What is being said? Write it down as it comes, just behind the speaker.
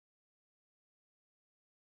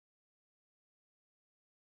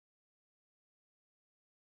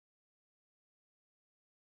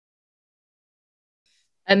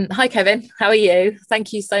Hi, Kevin. How are you?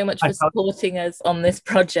 Thank you so much I for supporting us on this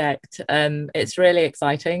project. It's really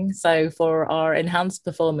exciting. So, for our enhanced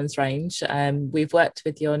performance range, we've worked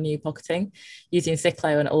with your new pocketing using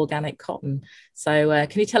cyclo and organic cotton. So,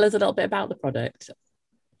 can you tell us a little bit about the product?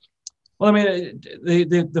 Well, I mean,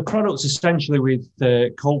 the products essentially with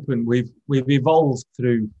Copen, we've evolved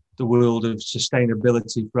through the world of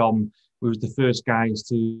sustainability. From we was the first guys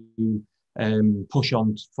to push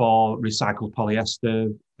on for recycled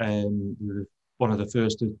polyester. We were one of the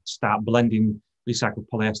first to start blending recycled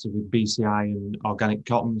polyester with BCI and organic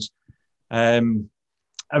cottons. Um,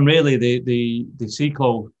 and really, the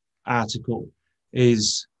Cyclo article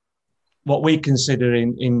is what we consider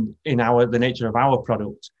in our the nature of our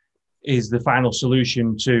product is the final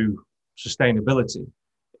solution to sustainability.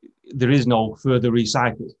 There is no further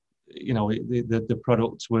recycle. You know, the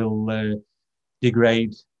products will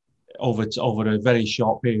degrade over a very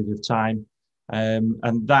short period of time,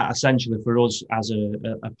 and that essentially for us as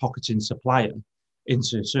a pocketing supplier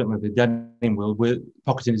into certainly the denim world, where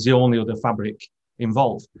pocketing is the only other fabric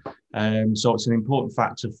involved. So it's an important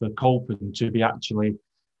factor for Copen to be actually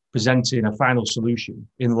presenting a final solution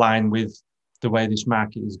in line with the way this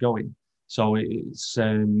market is going. So it's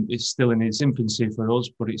still in its infancy for us,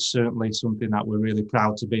 but it's certainly something that we're really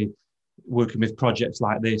proud to be working with projects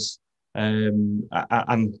like this, and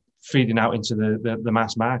feeding out into the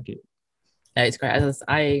mass market. No, it's great.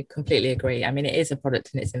 I completely agree. I mean, it is a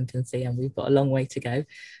product in its infancy, and we've got a long way to go.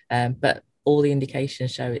 But all the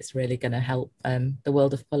indications show it's really going to help the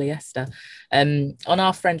world of polyester. On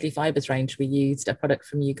our friendly fibres range, we used a product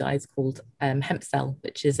from you guys called Hemp Cell,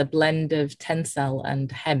 which is a blend of Tencel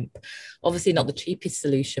and hemp. Obviously, not the cheapest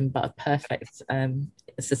solution, but a perfect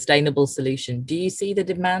sustainable solution. Do you see the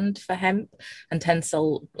demand for hemp and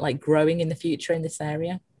Tencel like growing in the future in this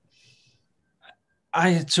area?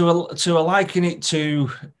 To liken it to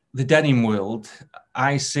the denim world,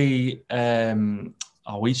 I see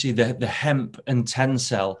we see the hemp and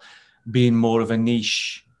Tencel being more of a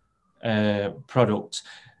niche product.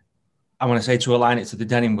 I want to say to align it to the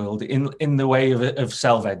denim world in the way of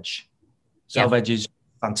Selvage. Selvage is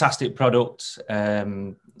fantastic product,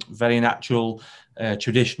 very natural,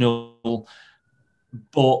 traditional,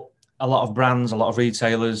 but a lot of brands, a lot of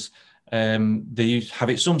retailers, they have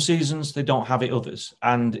it some seasons, they don't have it others,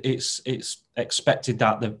 and it's expected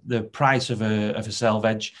that the price of a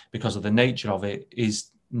Selvage, because of the nature of it,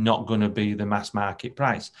 is not going to be the mass market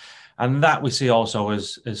price, and that we see also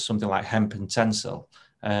as something like hemp and Tencel.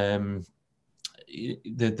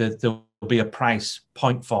 There'll be a price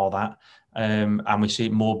point for that, and we see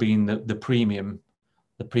it more being the premium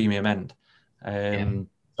end.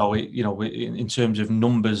 So in terms of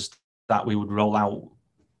numbers that we would roll out,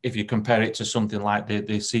 if you compare it to something like the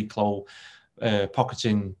Cyclo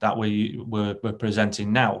pocketing that we're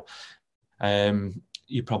presenting now,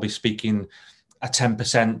 you're probably speaking a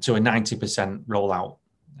 10% to a 90% rollout.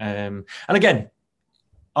 And again,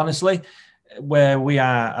 honestly, where we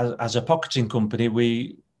are as a pocketing company,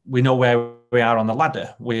 we know where we are on the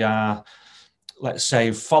ladder. We are, let's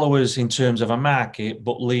say, followers in terms of a market,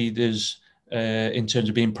 but leaders in terms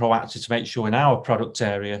of being proactive to make sure in our product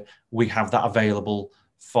area we have that available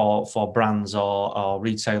for brands or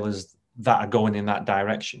retailers that are going in that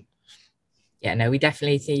direction. Yeah, no, we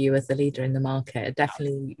definitely see you as the leader in the market.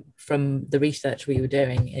 Definitely, from the research we were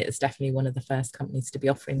doing, it's definitely one of the first companies to be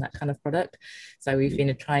offering that kind of product. So we've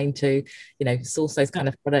been trying to, source those kind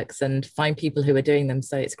of products and find people who are doing them.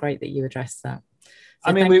 So it's great that you address that. So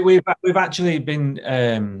I mean, we've actually been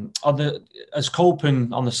as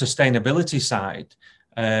Copen on the sustainability side.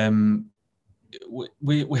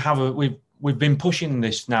 We've been pushing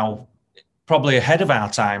this now probably ahead of our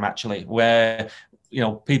time, actually, where we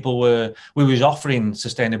was offering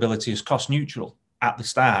sustainability as cost neutral at the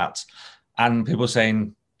start, and people were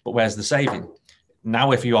saying, but where's the saving?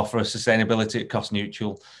 Now, if you offer a sustainability at cost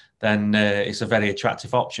neutral, then it's a very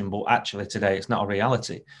attractive option, but actually today it's not a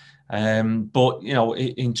reality. But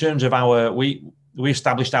in terms of we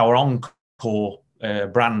established our own core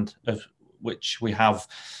brand, of which we have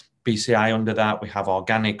BCI under that, we have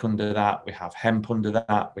organic under that, we have hemp under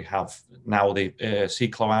that, we have now the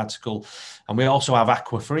Cyclo article, and we also have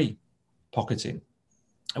aqua-free pocketing,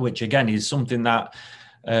 which again is something that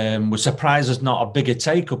was surprised there's not a bigger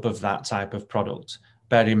take-up of that type of product.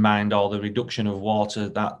 Bear in mind all the reduction of water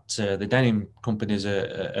that the denim companies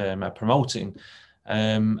are promoting.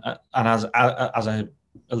 And as I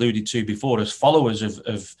alluded to before, as followers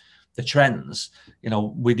of the trends,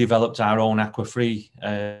 we developed our own aqua-free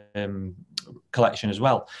collection as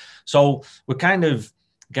well. So we're kind of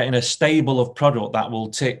getting a stable of product that will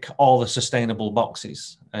tick all the sustainable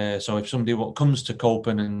boxes. So if somebody comes to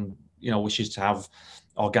Copen and wishes to have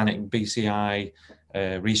organic BCI,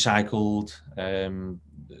 recycled,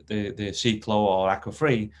 the Ciclo or aqua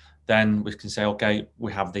free, then we can say, okay,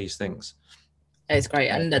 we have these things. It's great.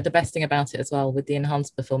 And the best thing about it as well, with the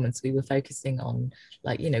enhanced performance, we were focusing on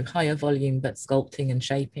higher volume, but sculpting and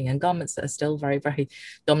shaping and garments that are still very, very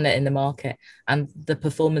dominant in the market. And the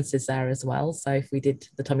performance is there as well. So if we did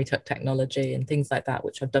the tummy tuck technology and things like that,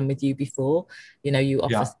 which I've done with you before, you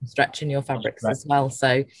offer some stretch in your fabrics as well.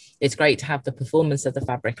 So it's great to have the performance of the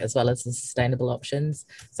fabric as well as the sustainable options.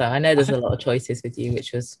 So I know there's a lot of choices with you,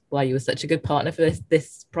 which was why you were such a good partner for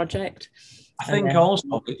this project. I think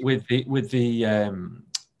also with the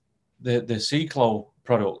Ciclo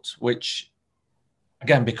product, which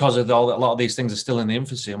again, because of a lot of these things are still in the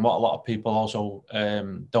infancy, and what a lot of people also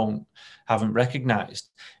haven't recognised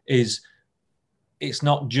is it's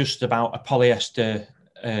not just about a polyester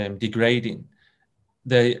degrading.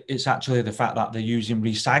 It's actually the fact that they're using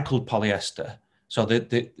recycled polyester. So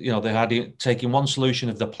they're taking one solution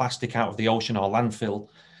of the plastic out of the ocean or landfill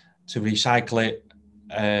to recycle it.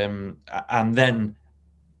 And then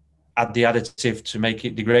add the additive to make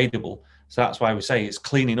it degradable. So that's why we say it's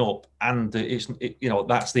cleaning up, and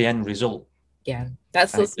that's the end result. Yeah,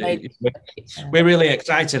 that's what's we're really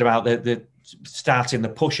excited about the starting the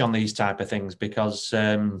push on these type of things because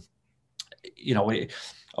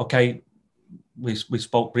we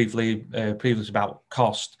spoke previously about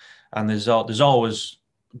cost, and there's always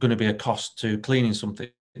going to be a cost to cleaning something,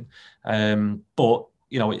 but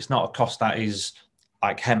it's not a cost that is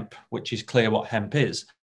like hemp, which is clear what hemp is.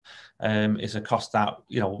 It's a cost that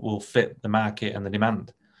will fit the market and the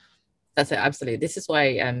demand. That's it, absolutely. This is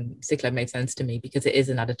why Ciclo made sense to me, because it is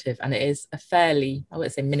an additive and it is a fairly, I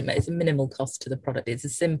would say minimal, it's a minimal cost to the product. It's a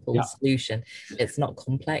simple solution. It's not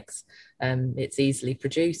complex. It's easily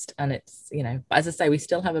produced, and it's, but as I say, we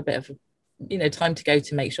still have a bit of time to go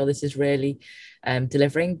to make sure this is really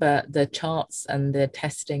delivering, but the charts and the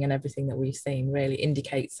testing and everything that we've seen really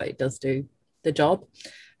indicates that it does do the job.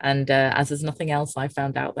 And as there's nothing else I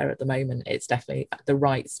found out there at the moment, it's definitely the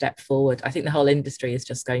right step forward. I think the whole industry is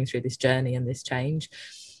just going through this journey and this change.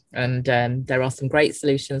 And there are some great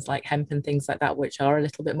solutions like hemp and things like that, which are a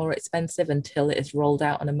little bit more expensive until it is rolled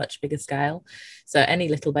out on a much bigger scale. So any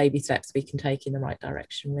little baby steps we can take in the right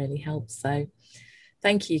direction really helps. So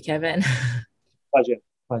thank you, Kevin.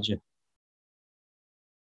 Pleasure.